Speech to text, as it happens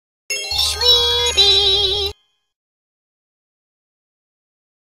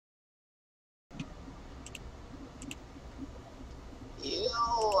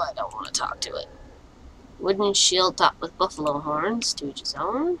to it. Wooden shield topped with buffalo horns, to each his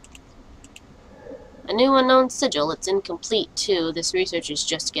own. A new unknown sigil. It's incomplete, too. This research is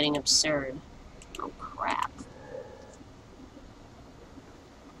just getting absurd. Oh, crap.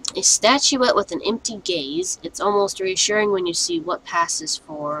 A statuette with an empty gaze. It's almost reassuring when you see what passes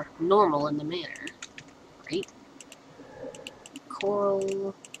for normal in the manor. Great.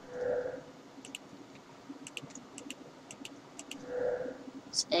 Coral.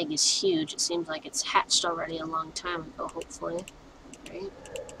 This egg is huge. It seems like it's hatched already a long time ago, hopefully. Right?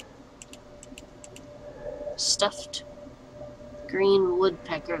 Stuffed green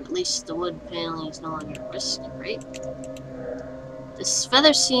woodpecker. At least the wood paneling is no longer at risk, right? This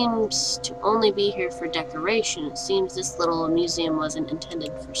feather seems to only be here for decoration. It seems this little museum wasn't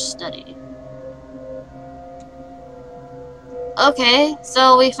intended for study. Okay,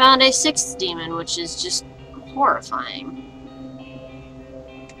 so we found a sixth demon, which is just horrifying.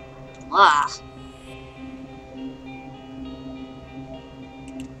 Blah.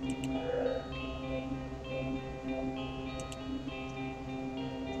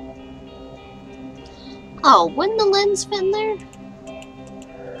 Oh, wouldn't the lens fit in there?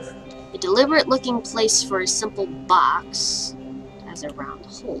 A deliberate-looking place for a simple box has a round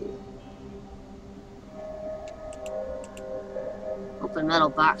hole. Open metal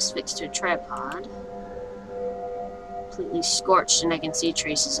box fixed to a tripod. Completely scorched, and I can see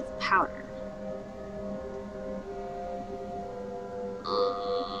traces of powder.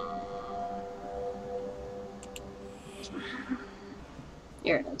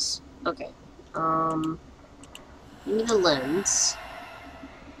 Here it is. Okay. Give me the lens.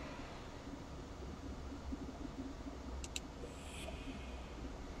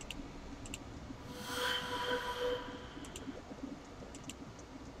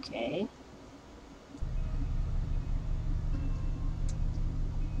 Okay.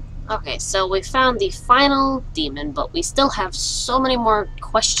 Okay, so we found the final demon, but we still have so many more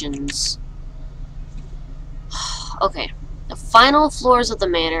questions. Okay. The final floors of the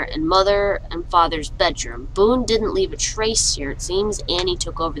manor and mother and father's bedroom. Boone didn't leave a trace here. It seems Annie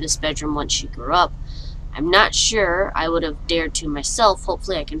took over this bedroom once she grew up. I'm not sure I would have dared to myself.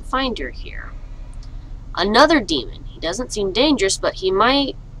 Hopefully I can find her here. Another demon. He doesn't seem dangerous, but he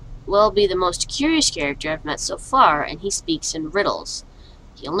might well be the most curious character I've met so far, and he speaks in riddles.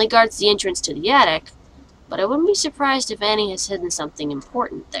 He only guards the entrance to the attic, but I wouldn't be surprised if Annie has hidden something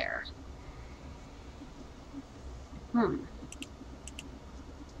important there.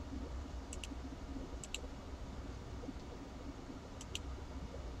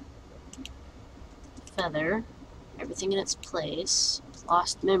 Feather, everything in its place,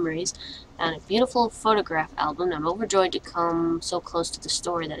 lost memories, and a beautiful photograph album. I'm overjoyed to come so close to the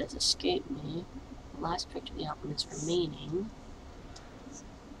story that has escaped me. The last picture of the album is remaining.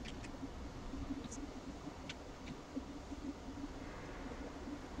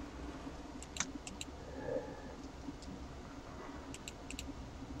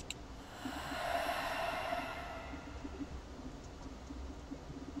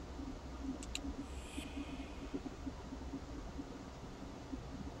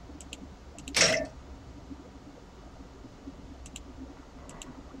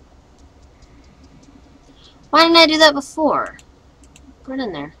 Why didn't I do that before? Put it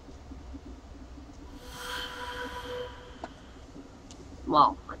in there.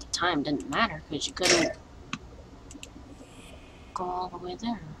 Well, at the time, didn't matter, because you couldn't go all the way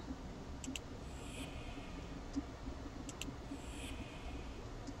there.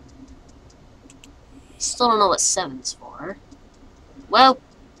 Still don't know what 7's for. Well,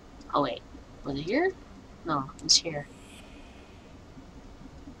 oh wait, was it here? No, it was here.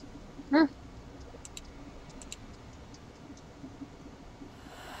 Huh.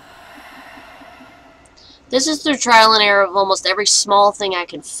 This is through trial and error of almost every small thing I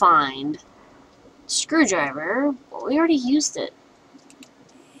can find. Screwdriver. Well, we already used it.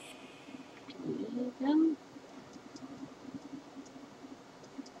 Can we use it again?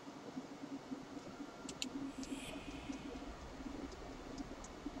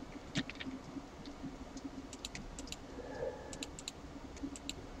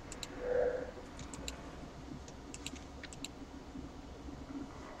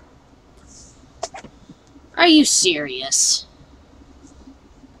 Are you serious?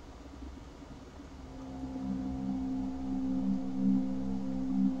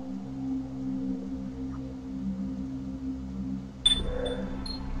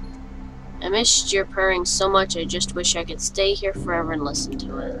 I missed your purring so much, I just wish I could stay here forever and listen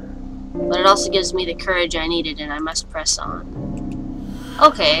to it. But it also gives me the courage I needed, and I must press on.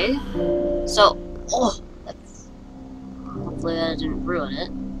 Okay. So, oh, that's... hopefully that didn't ruin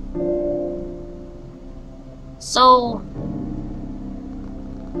it. So,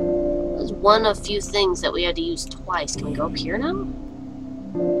 there's one of few things that we had to use twice. Can we go up here now?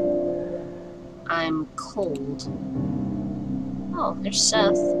 I'm cold. Oh, there's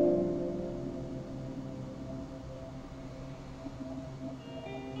Seth.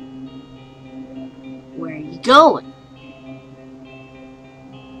 Where are you going?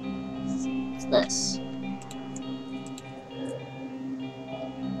 What's this?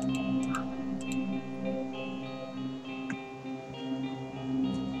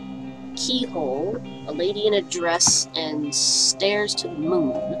 Keyhole, a lady in a dress, and stairs to the moon.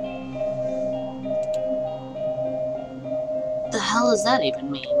 What the hell does that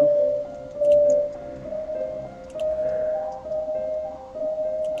even mean?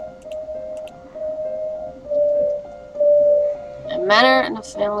 A manor and a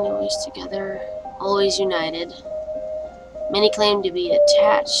family always together, always united. Many claim to be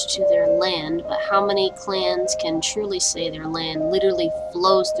attached to their land, but how many clans can truly say their land literally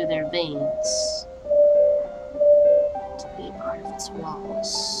flows through their veins? To be a part of its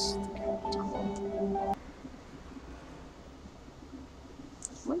walls.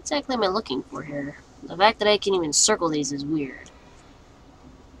 What exactly am I looking for here? The fact that I can even circle these is weird.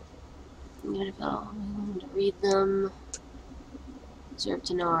 I'm going to read them. Deserve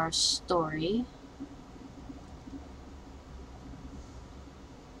to know our story.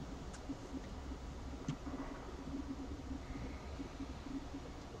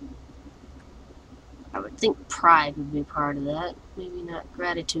 I would think pride would be part of that. Maybe not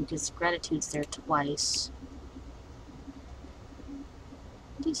gratitude, because gratitude's there twice.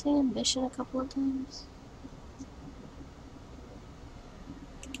 Did you say ambition a couple of times?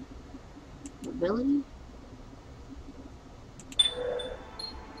 Ability?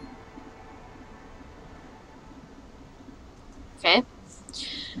 Okay.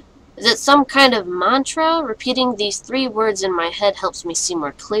 Is it some kind of mantra? Repeating these 3 words in my head helps me see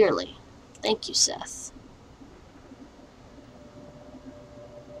more clearly. Thank you, Seth.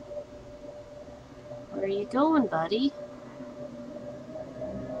 Where are you going, buddy?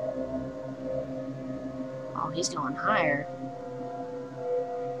 Oh, he's going higher.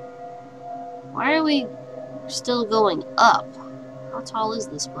 Why are we still going up? How tall is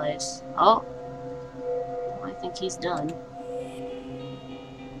this place? Oh, I think he's done.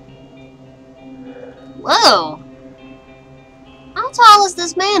 Whoa! How tall is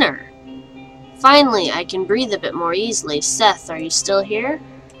this manor? Finally, I can breathe a bit more easily. Seth, are you still here?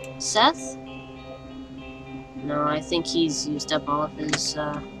 Seth? No, I think he's used up all of his,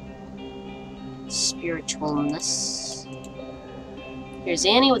 spiritualness. Here's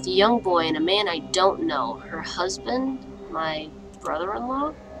Annie with a young boy and a man I don't know. Her husband, my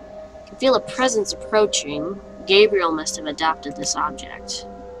brother-in-law? I can feel a presence approaching. Gabriel must have adopted this object.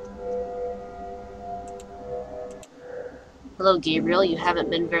 Hello, Gabriel. You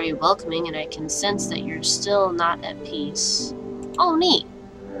haven't been very welcoming, and I can sense that you're still not at peace. Oh, neat.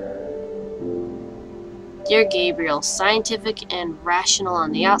 Dear Gabriel, scientific and rational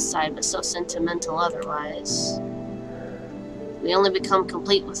on the outside, but so sentimental otherwise. We only become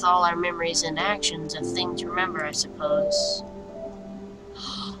complete with all our memories and actions, a thing to remember, I suppose.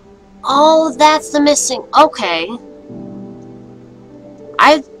 Oh, that's the missing... Okay.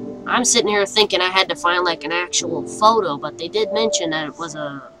 I'm sitting here thinking I had to find like an actual photo, but they did mention that it was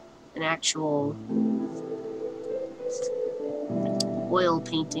an actual oil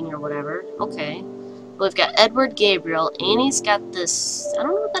painting or whatever. Okay. We've got Edward Gabriel. Annie's got this... I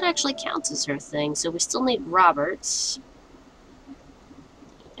don't know if that actually counts as her thing, so we still need Roberts.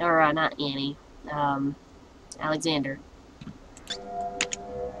 Or, not Annie. Alexander.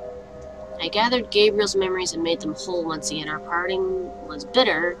 I gathered Gabriel's memories and made them whole once again. Our parting was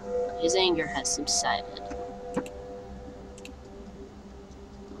bitter, but his anger has subsided. The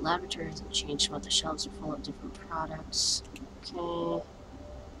laboratory hasn't changed, but the shelves are full of different products. Okay.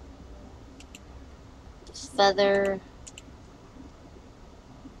 The feather.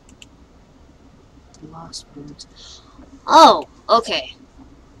 The lost words. Oh, okay.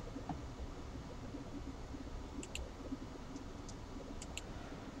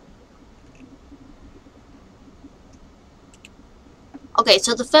 Okay,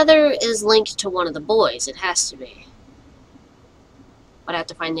 so the feather is linked to one of the boys. It has to be. But I have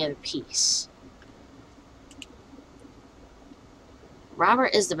to find the other piece.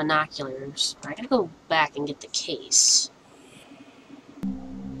 Robert is the binoculars. I gotta go back and get the case.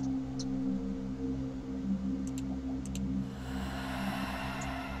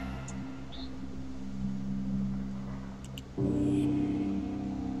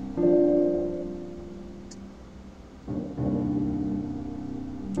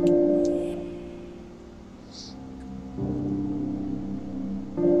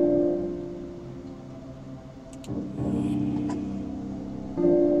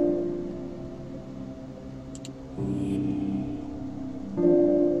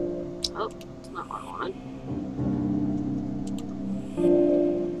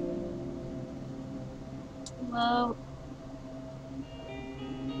 Hello?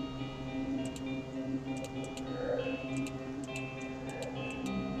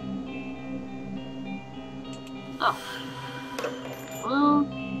 Oh. Well...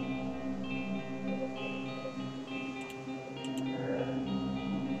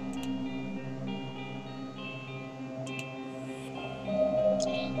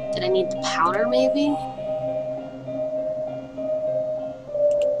 Did I need the powder, maybe?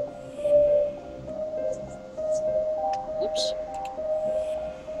 Oops.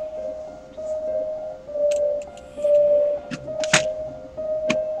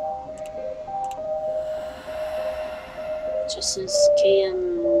 Just says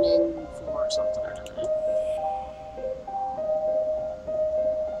KMN4 or something or another.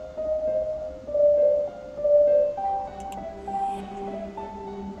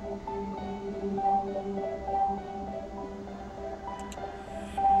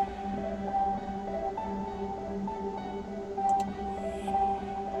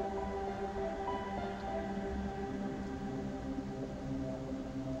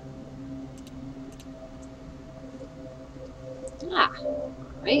 Ah,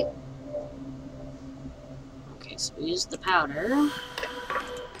 right. Okay, so we use the powder.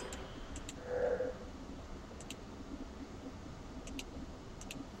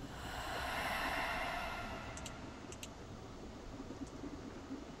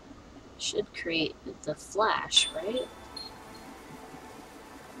 Should create the flash, right?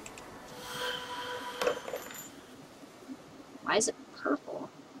 Why is it purple?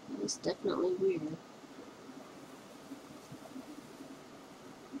 That is definitely weird.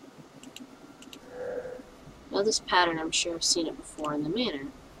 Now this pattern, I'm sure I've seen it before in the manor.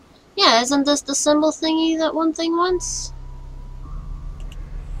 Yeah, isn't this the symbol thingy that one thing wants?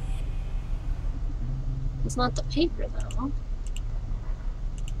 It's not the paper, though.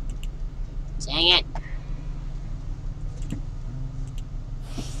 Dang it.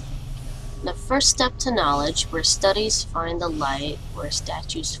 The first step to knowledge, where studies find the light, where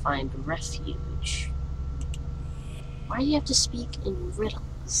statues find refuge. Why do you have to speak in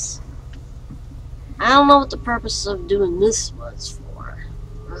riddles? I don't know what the purpose of doing this was for.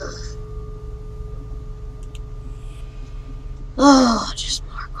 Ugh. Oh, just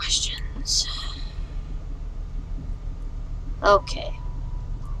more questions. Okay.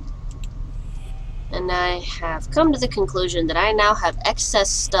 And I have come to the conclusion that I now have excess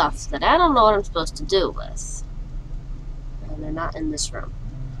stuff that I don't know what I'm supposed to do with. And they're not in this room.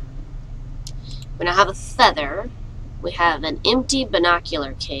 We now have a feather. We have an empty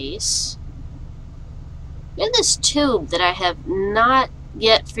binocular case. We have this tube that I have not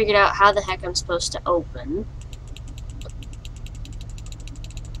yet figured out how the heck I'm supposed to open.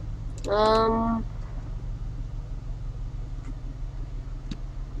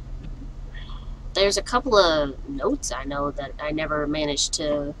 There's a couple of notes I know that I never managed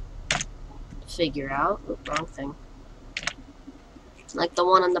to figure out. Oops, wrong thing. Like the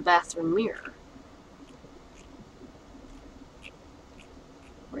one on the bathroom mirror.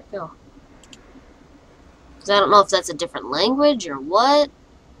 Where'd it go? Because I don't know if that's a different language or what.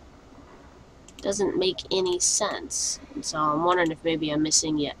 Doesn't make any sense. And so I'm wondering if maybe I'm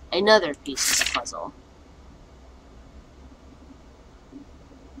missing yet another piece of the puzzle.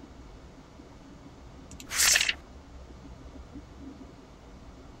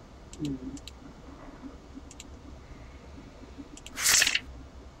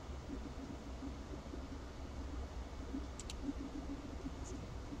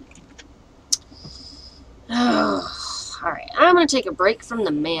 Alright, I'm going to take a break from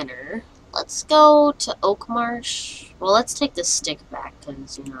the manor. Let's go to Oakmarsh. Well, let's take this stick back,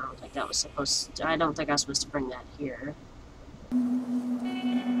 because, you know, I don't think that was supposed to, I don't think I was supposed to bring that here.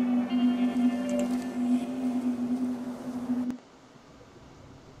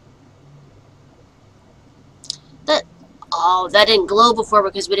 Oh, that didn't glow before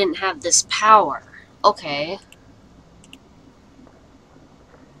because we didn't have this power. Okay.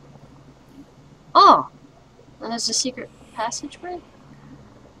 Oh, and there's a secret passageway?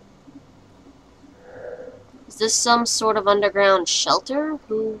 Is this some sort of underground shelter?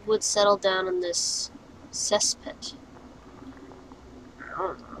 Who would settle down in this cesspit? I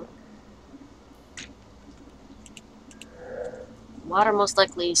don't know. Water most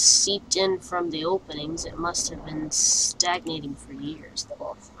likely seeped in from the openings. It must have been stagnating for years.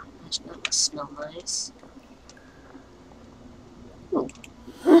 Well, I imagine that must smell nice. Ooh.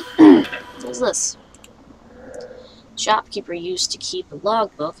 What's this? Shopkeeper used to keep a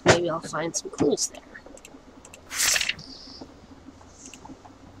logbook. Maybe I'll find some clues there.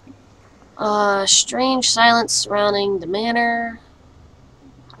 Strange silence surrounding the manor.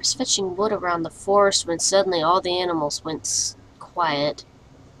 was fetching wood around the forest when suddenly all the animals went quiet.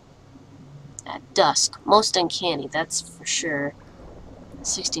 At dusk. Most uncanny, that's for sure.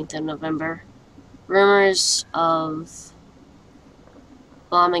 16th of November. Rumors of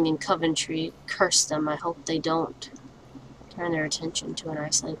bombing in Coventry. Curse them. I hope they don't turn their attention to an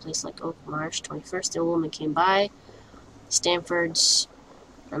isolated place like Oak Marsh. 21st, a woman came by Stanford's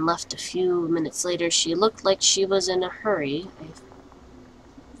and left a few minutes later. She looked like she was in a hurry. I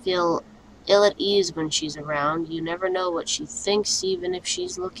feel ill at ease when she's around. You never know what she thinks, even if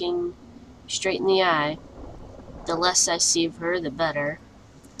she's looking straight in the eye. The less I see of her, the better.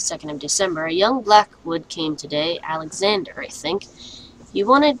 2nd of December. A young Blackwood came today. Alexander, I think. He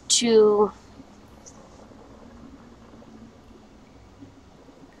wanted to...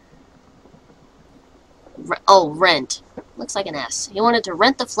 rent. Looks like an S. He wanted to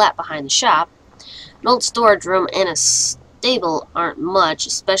rent the flat behind the shop. An old storage room and a stable aren't much,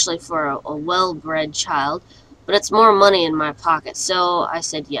 especially for a well-bred child, but it's more money in my pocket, so I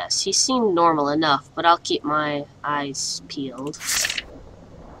said yes. He seemed normal enough, but I'll keep my eyes peeled.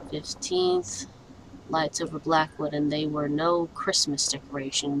 15th, lights over Blackwood, and they were no Christmas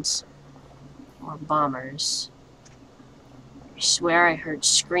decorations or bombers. I swear I heard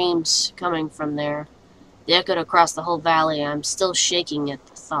screams coming from there. They echoed across the whole valley. I'm still shaking at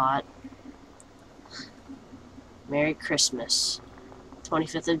the thought. Merry Christmas.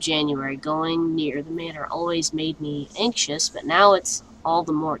 25th of January. Going near the manor always made me anxious, but now it's all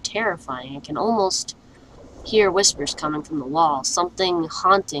the more terrifying. I can almost hear whispers coming from the wall. Something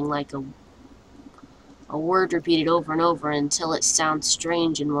haunting, like a word repeated over and over until it sounds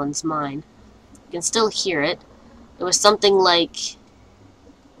strange in one's mind. I can still hear it. It was something like...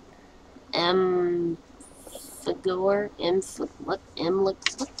 what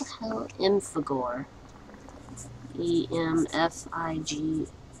the hell? Emphigor. E-M-F-I-G-O-R.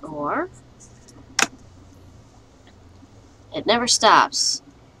 It never stops.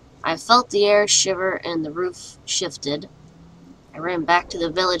 I felt the air shiver and the roof shifted. I ran back to the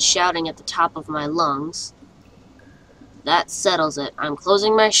village shouting at the top of my lungs. That settles it. I'm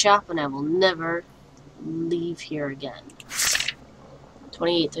closing my shop and I will never leave here again.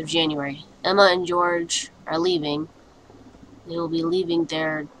 28th of January. Emma and George are leaving. They will be leaving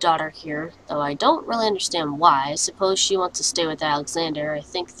their daughter here, though I don't really understand why. I suppose she wants to stay with Alexander. I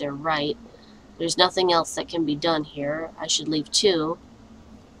think they're right. There's nothing else that can be done here. I should leave too,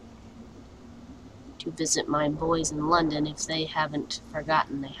 to visit my boys in London if they haven't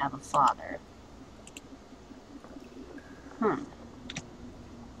forgotten they have a father.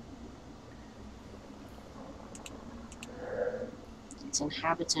 Its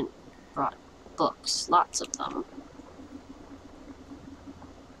inhabitant brought books, lots of them.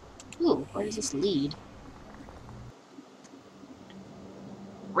 Ooh, where does this lead?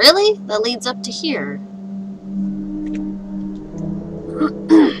 Really? That leads up to here.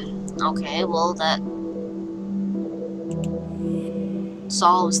 Okay, well that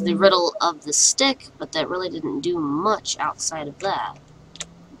solves the riddle of the stick, but that really didn't do much outside of that.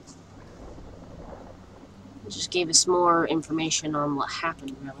 It just gave us more information on what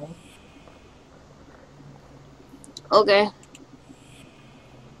happened, really. Okay.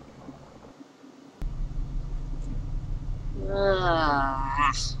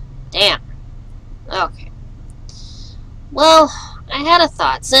 Damn. Okay. Well, I had a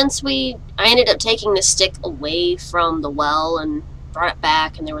thought. Since I ended up taking the stick away from the well and brought it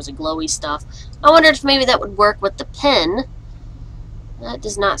back and there was a glowy stuff, I wondered if maybe that would work with the pen. That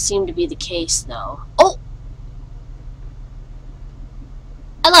does not seem to be the case, though. Oh!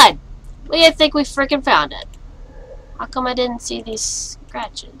 I lied. I think we freaking found it. How come I didn't see these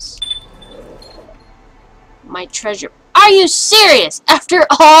scratches? My treasure. Are you serious? After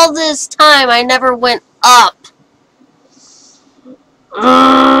all this time, I never went up.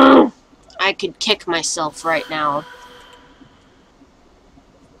 I could kick myself right now.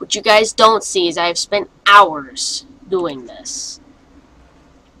 What you guys don't see is I've spent hours doing this.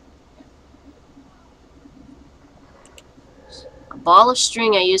 A ball of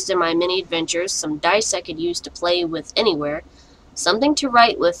string I used in my mini adventures, some dice I could use to play with anywhere, something to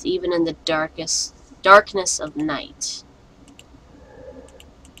write with even in the darkness of night.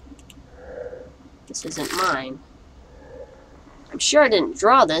 This isn't mine. I'm sure I didn't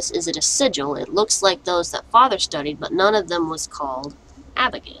draw this. Is it a sigil? It looks like those that Father studied, but none of them was called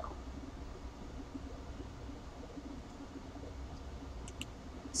Abigail.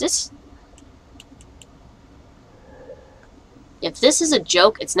 Is this... If this is a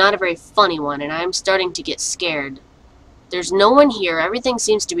joke, it's not a very funny one, and I'm starting to get scared. There's no one here, everything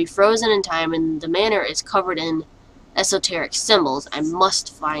seems to be frozen in time, and the manor is covered in esoteric symbols. I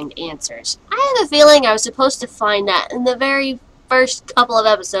must find answers. I have a feeling I was supposed to find that in the very first couple of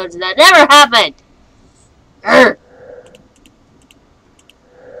episodes, and that never happened! Urgh.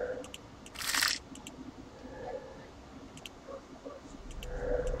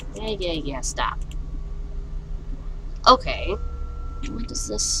 Yeah, stop. Okay. What is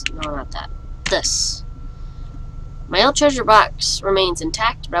this? No, not that. This. My old treasure box remains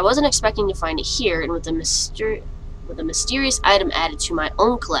intact, but I wasn't expecting to find it here, and with a mysterious item added to my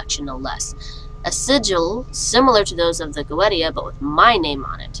own collection, no less. A sigil similar to those of the Goëtia, but with my name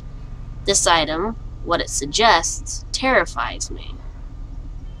on it. This item, what it suggests, terrifies me.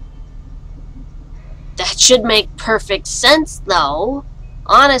 That should make perfect sense, though.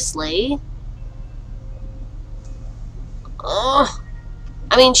 Honestly. Ugh.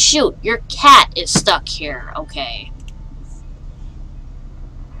 I mean, shoot, your cat is stuck here, okay.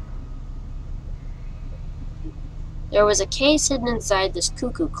 There was a case hidden inside this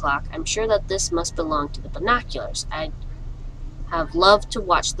cuckoo clock. I'm sure that this must belong to the binoculars. I'd have loved to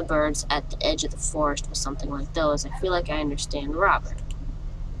watch the birds at the edge of the forest with something like those. I feel like I understand Robert.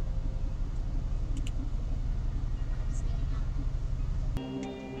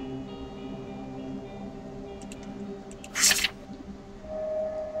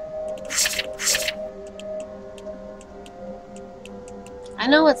 I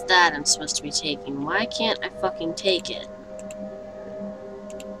know it's that I'm supposed to be taking. Why can't I fucking take it?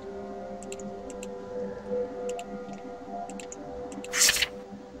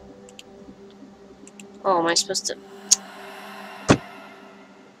 Oh, am I supposed to...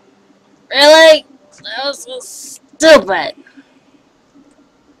 Really? That was so stupid.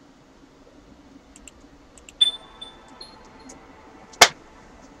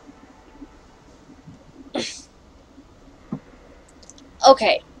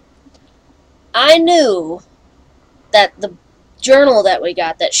 Okay. I knew that the journal that we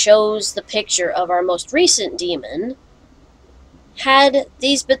got that shows the picture of our most recent demon had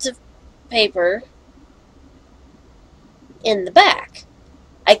these bits of paper in the back.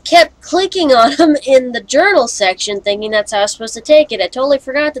 I kept clicking on them in the journal section thinking that's how I was supposed to take it. I totally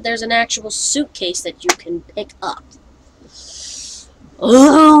forgot that there's an actual suitcase that you can pick up.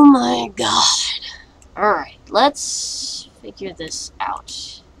 Oh my god. Alright, let's figure this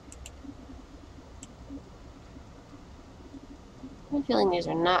out. I have a feeling these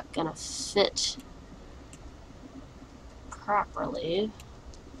are not gonna fit properly.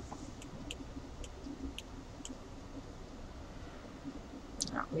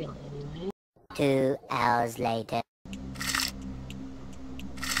 Not really, anyway. 2 hours later.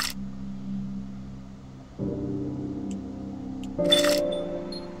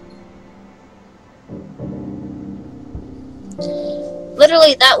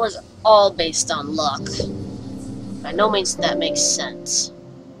 Literally, that was all based on luck. By no means that makes sense.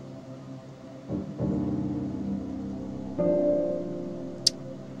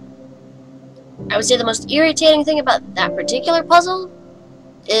 I would say the most irritating thing about that particular puzzle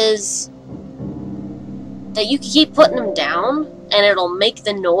is that you can keep putting them down and it'll make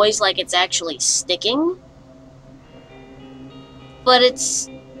the noise like it's actually sticking, but it's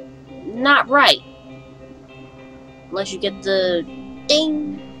not right unless you get the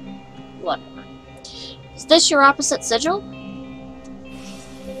ding. Whatever. Is this your opposite sigil?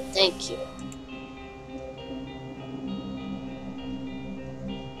 Thank you.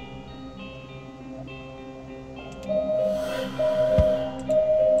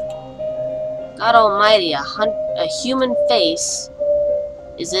 God almighty, a human face.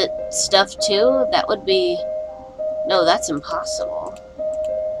 Is it stuff too? That would be... No, that's impossible.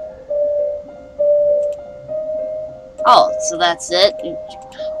 Oh, so that's it?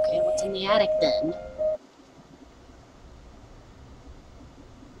 Okay, what's in the attic then?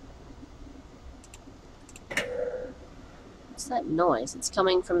 What's that noise? It's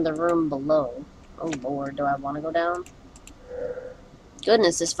coming from the room below. Oh lord, do I want to go down?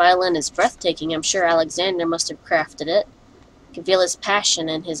 Goodness, this violin is breathtaking. I'm sure Alexander must have crafted it. I can feel his passion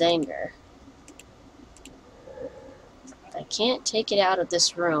and his anger. If I can't take it out of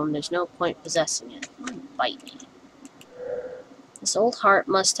this room, there's no point possessing it. It might bite me. This old heart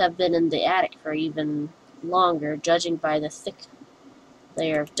must have been in the attic for even longer, judging by the thick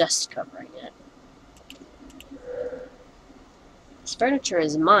layer of dust covering it. This furniture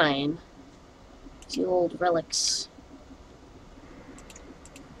is mine. A few old relics.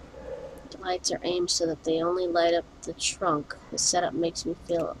 The lights are aimed so that they only light up the trunk. The setup makes me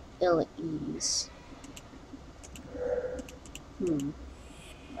feel ill at ease. Alright,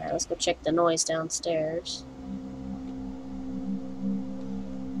 let's go check the noise downstairs.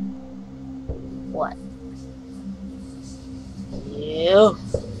 What? you.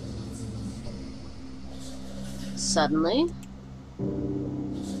 Suddenly,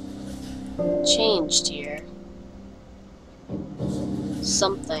 changed here.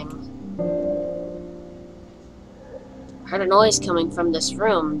 Something. I heard a noise coming from this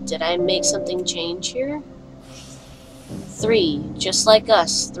room. Did I make something change here? 3, just like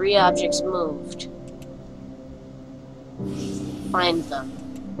us, 3 objects moved. Find them.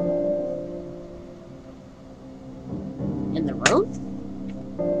 In the room?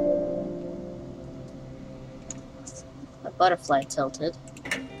 A butterfly tilted.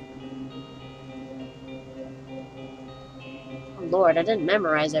 Oh Lord, I didn't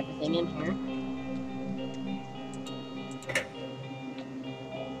memorize everything in here.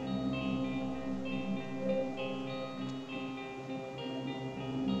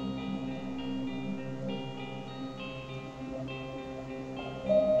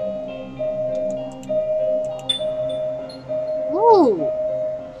 Ooh!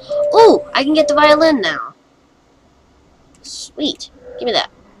 Ooh! I can get the violin now. Sweet. Give me that.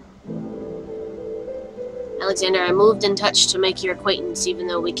 Alexander, I moved and touched to make your acquaintance even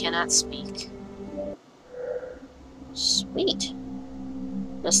though we cannot speak. Sweet.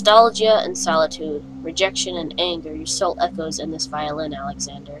 Nostalgia and solitude, rejection and anger, your soul echoes in this violin,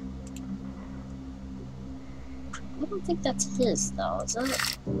 Alexander. I don't think that's his, though, is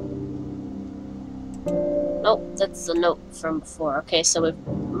it? Nope, that's the note from before. Okay, so we've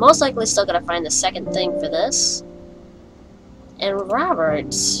most likely still gotta find the second thing for this. And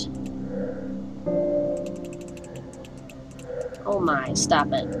Robert. Oh my, stop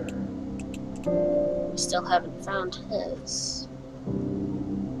it. We still haven't found his.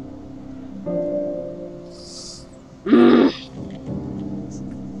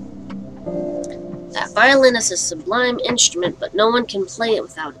 That violin is a sublime instrument, but no one can play it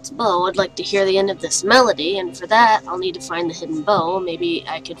without its bow. I'd like to hear the end of this melody, and for that, I'll need to find the hidden bow. Maybe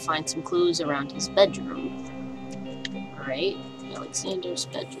I could find some clues around his bedroom. Alright, Alexander's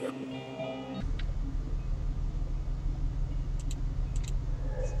bedroom.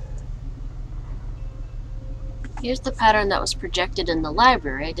 Here's the pattern that was projected in the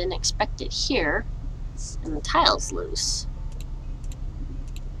library. I didn't expect it here. And the tile's loose.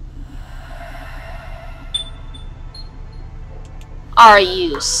 Are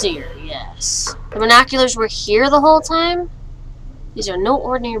you serious? The binoculars were here the whole time? These are no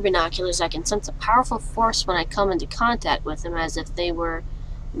ordinary binoculars. I can sense a powerful force when I come into contact with them, as if they were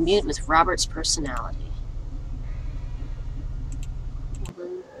imbued with Robert's personality.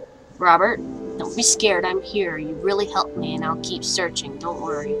 Robert, don't be scared. I'm here. You really helped me, and I'll keep searching. Don't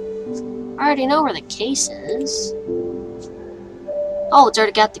worry. I already know where the case is. Oh, it's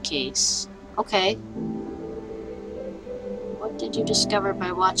already got the case. Okay. What did you discover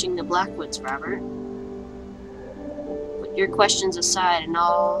by watching the Blackwoods, Robert? Put your questions aside, and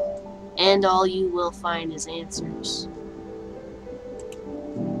all you will find is answers.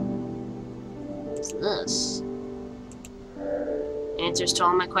 What's this? Answers to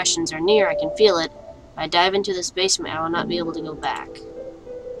all my questions are near. I can feel it. If I dive into this basement, I will not be able to go back.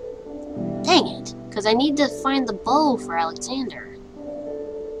 Dang it! Because I need to find the bow for Alexander.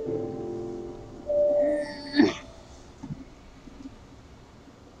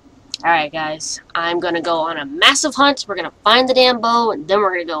 Alright, guys. I'm gonna go on a massive hunt. We're gonna find the damn bow, and then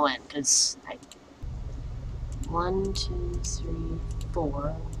we're gonna go in. Because 1, 2, 3,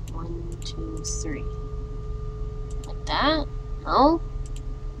 4. 1, 2, 3. Like that? No?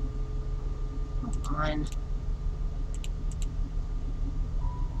 Come on.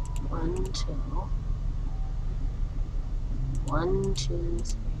 1, 2. 1, 2,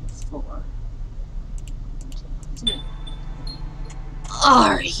 3, 4. 1, 2, 3.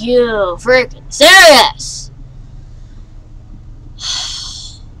 Are you freaking serious?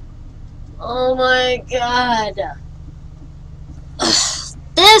 Oh my god.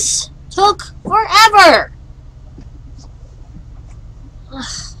 This took forever.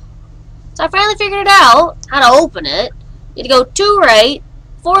 So I finally figured it out, how to open it. You had to go 2 right,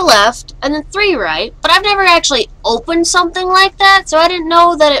 4 left, and then 3 right. But I've never actually opened something like that, so I didn't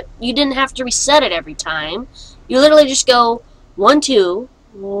know that you didn't have to reset it every time. You literally just go 1, 2,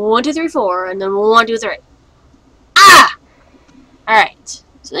 1, 2, 3, 4, and then 1, 2, 3. Ah! Alright.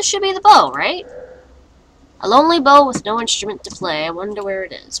 So this should be the bow, right? A lonely bow with no instrument to play. I wonder where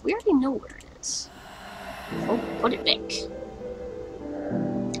it is. We already know where it is. Oh, put it back.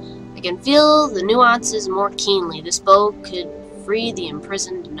 I can feel the nuances more keenly. This bow could free the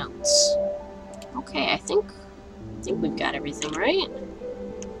imprisoned notes. Okay, I think we've got everything, right?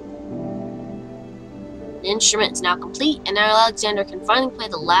 The instrument is now complete, and now Alexander can finally play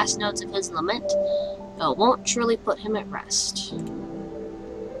the last notes of his lament, though it won't truly put him at rest.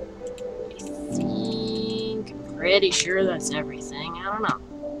 pretty sure that's everything. I don't know.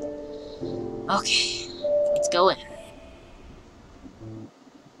 Okay, let's go in.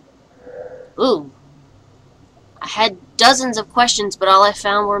 Ooh. I had dozens of questions, but all I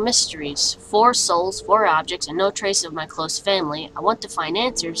found were mysteries. 4 souls, 4 objects, and no trace of my close family. I want to find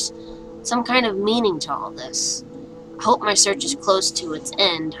answers, some kind of meaning to all this. I hope my search is close to its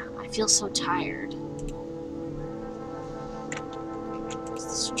end. I feel so tired. What's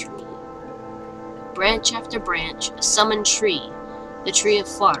this tree? Branch after branch, a summoned tree, the tree of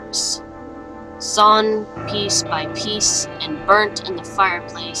farce. Sawn piece by piece and burnt in the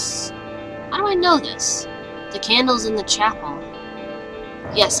fireplace. How do I know this? The candles in the chapel.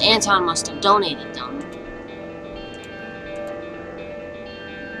 Yes, Anton must have donated them.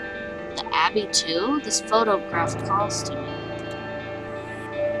 The Abbey too? This photograph calls to me.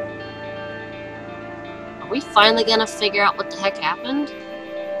 Are we finally gonna figure out what the heck happened?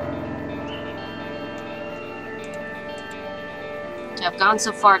 To have gone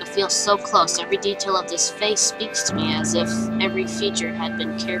so far, to feel so close, every detail of this face speaks to me as if every feature had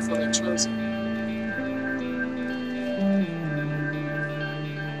been carefully chosen.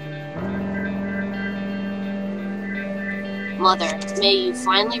 Mother, may you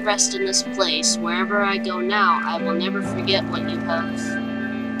finally rest in this place. Wherever I go now, I will never forget what you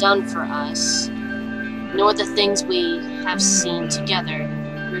have done for us, nor the things we have seen together.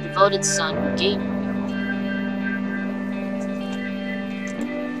 Your devoted son, Gabriel.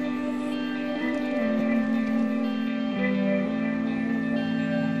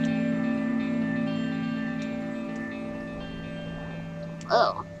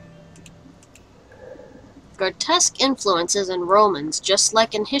 Oh. Grotesque influences in Romans, just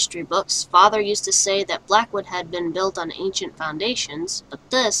like in history books. Father used to say that Blackwood had been built on ancient foundations, but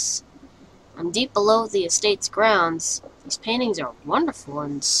this, I'm deep below the estate's grounds. These paintings are wonderful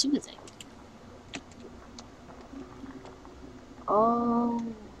and soothing. Oh,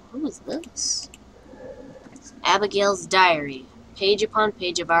 who is this? Abigail's diary, page upon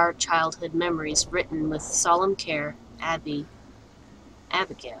page of our childhood memories, written with solemn care. Abigail.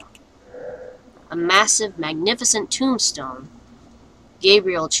 A massive, magnificent tombstone.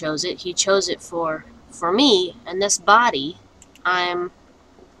 Gabriel chose it. He chose it for me, and this body,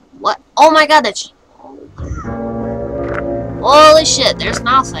 what? Oh my god, that's... Holy shit, there's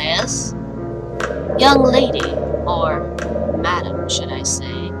Malphas. Young lady, or madam, should I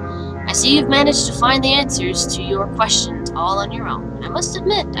say. I see you've managed to find the answers to your questions all on your own. I must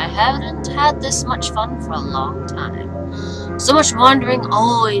admit, I haven't had this much fun for a long time. So much wandering,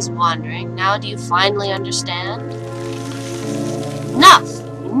 always wandering. Now do you finally understand? Enough!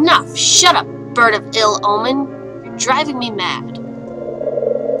 Enough! Shut up, bird of ill omen! You're driving me mad.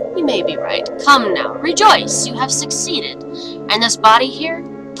 You may be right. Come now, rejoice! You have succeeded. And this body here?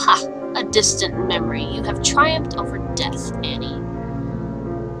 Pah! A distant memory. You have triumphed over death, Annie.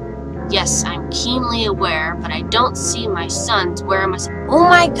 Yes, I'm keenly aware, but I don't see my sons. Where am I? Oh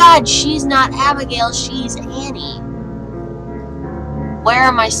my god, she's not Abigail, she's Annie. Where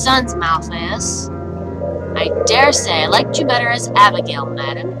are my sons, Malphas? I dare say I liked you better as Abigail,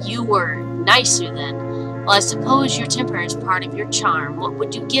 madam. You were nicer then. Well, I suppose your temper is part of your charm. What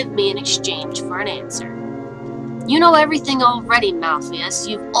would you give me in exchange for an answer? You know everything already, Malphas.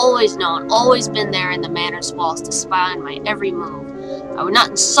 You've always known, always been there in the manor's walls to spy on my every move. I would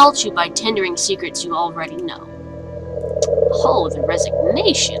not insult you by tendering secrets you already know. Oh, the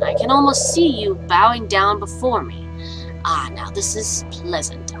resignation. I can almost see you bowing down before me. Ah, now this is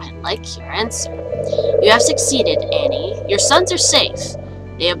pleasant. I like your answer. You have succeeded, Annie. Your sons are safe.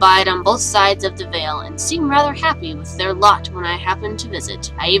 They abide on both sides of the veil and seem rather happy with their lot when I happened to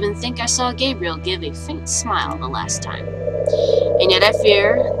visit. I even think I saw Gabriel give a faint smile the last time. And yet I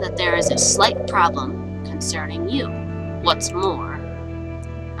fear that there is a slight problem concerning you. What's more,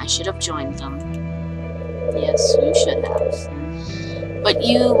 I should have joined them. Yes, you should have. But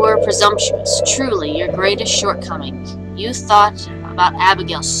you were presumptuous. Truly, your greatest shortcoming. You thought about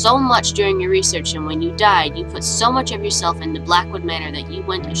Abigail so much during your research, and when you died, you put so much of yourself into Blackwood Manor that you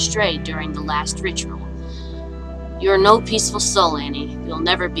went astray during the last ritual. You are no peaceful soul, Annie. You'll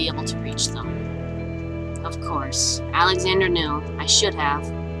never be able to reach them. Of course. Alexander knew. I should have.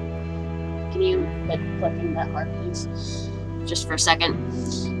 Can you quit clicking that heart, please? Just for a second.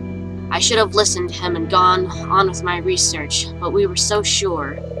 I should have listened to him and gone on with my research, but we were so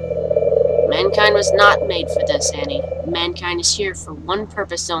sure. Mankind was not made for this, Annie. Mankind is here for one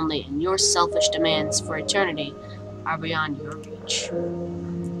purpose only, and your selfish demands for eternity are beyond your reach.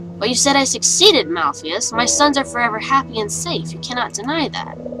 But you said I succeeded, Malphas. My sons are forever happy and safe. You cannot deny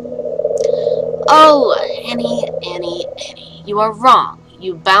that. Oh, Annie, you are wrong.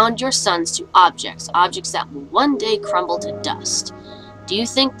 You bound your sons to objects that will one day crumble to dust. Do you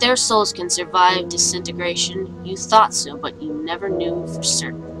think their souls can survive disintegration? You thought so, but you never knew for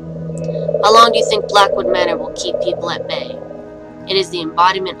certain. How long do you think Blackwood Manor will keep people at bay? It is the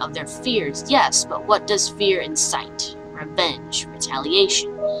embodiment of their fears, yes, but what does fear incite? Revenge,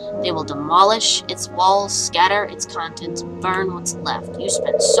 retaliation. They will demolish its walls, scatter its contents, burn what's left. You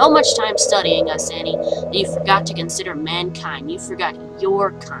spent so much time studying us, Annie, that you forgot to consider mankind. You forgot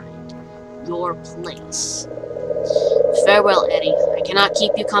your kind, your place. Farewell, Eddie. I cannot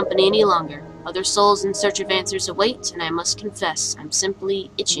keep you company any longer. Other souls in search of answers await, and I must confess, I'm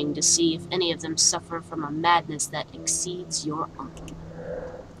simply itching to see if any of them suffer from a madness that exceeds your own.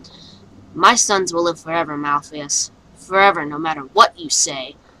 My sons will live forever, Malphas. Forever, no matter what you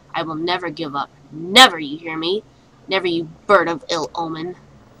say. I will never give up. Never, you hear me? Never, you bird of ill omen.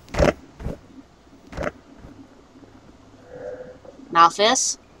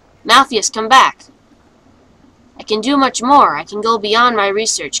 Malphas? Malphas, come back. I can do much more. I can go beyond my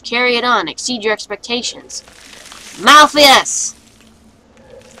research, carry it on, exceed your expectations. Malphas!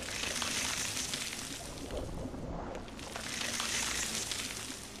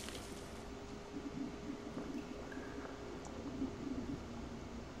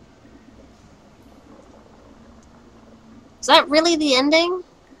 Is that really the ending?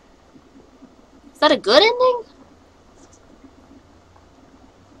 Is that a good ending?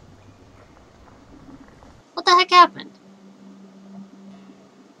 What the heck happened?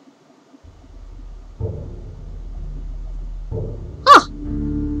 Huh.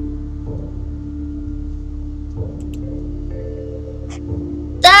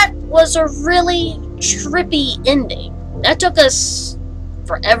 That was a really trippy ending. That took us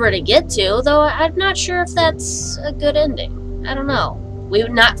forever to get to, though I'm not sure if that's a good ending. I don't know. We've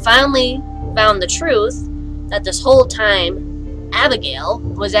not finally found the truth that this whole time Abigail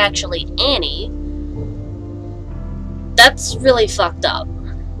was actually Annie. That's really fucked up.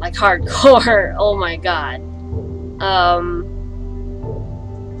 Like, hardcore. Oh my god. I'm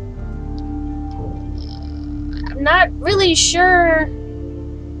not really sure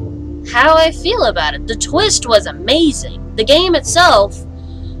how I feel about it. The twist was amazing. The game itself,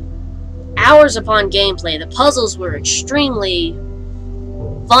 hours upon gameplay. The puzzles were extremely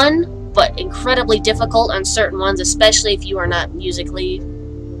fun, but incredibly difficult on certain ones, especially if you are not musically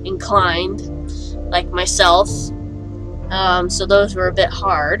inclined, like myself. So those were a bit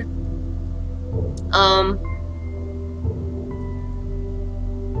hard. I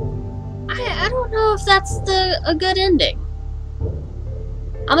don't know if that's a good ending.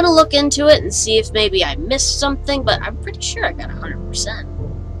 I'm gonna look into it and see if maybe I missed something, but I'm pretty sure I got 100%.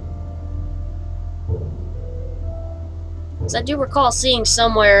 Because I do recall seeing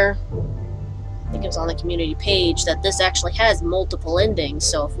somewhere, I think it was on the community page, that this actually has multiple endings,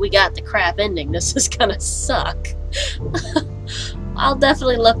 so if we got the crap ending, this is gonna suck. I'll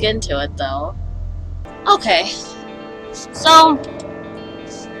definitely look into it, though. Okay, so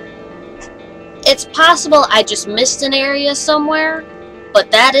it's possible I just missed an area somewhere,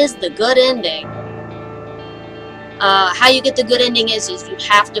 but that is the good ending. How you get the good ending is you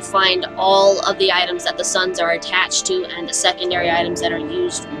have to find all of the items that the suns are attached to and the secondary items that are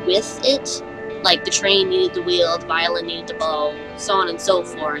used with it. Like the train needed the wheel, the violin needed the bow, so on and so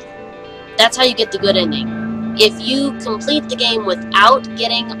forth. That's how you get the good ending. If you complete the game without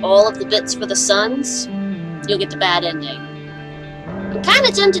getting all of the bits for the suns, you'll get the bad ending. I'm kind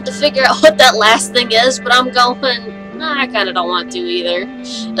of tempted to figure out what that last thing is, but I'm going, nah, I kind of don't want to either.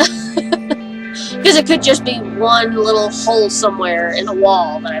 Because it could just be one little hole somewhere in a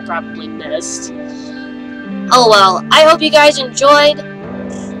wall that I probably missed. Oh well, I hope you guys enjoyed.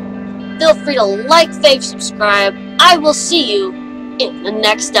 Feel free to like, fave, subscribe. I will see you in the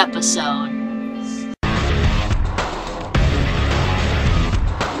next episode.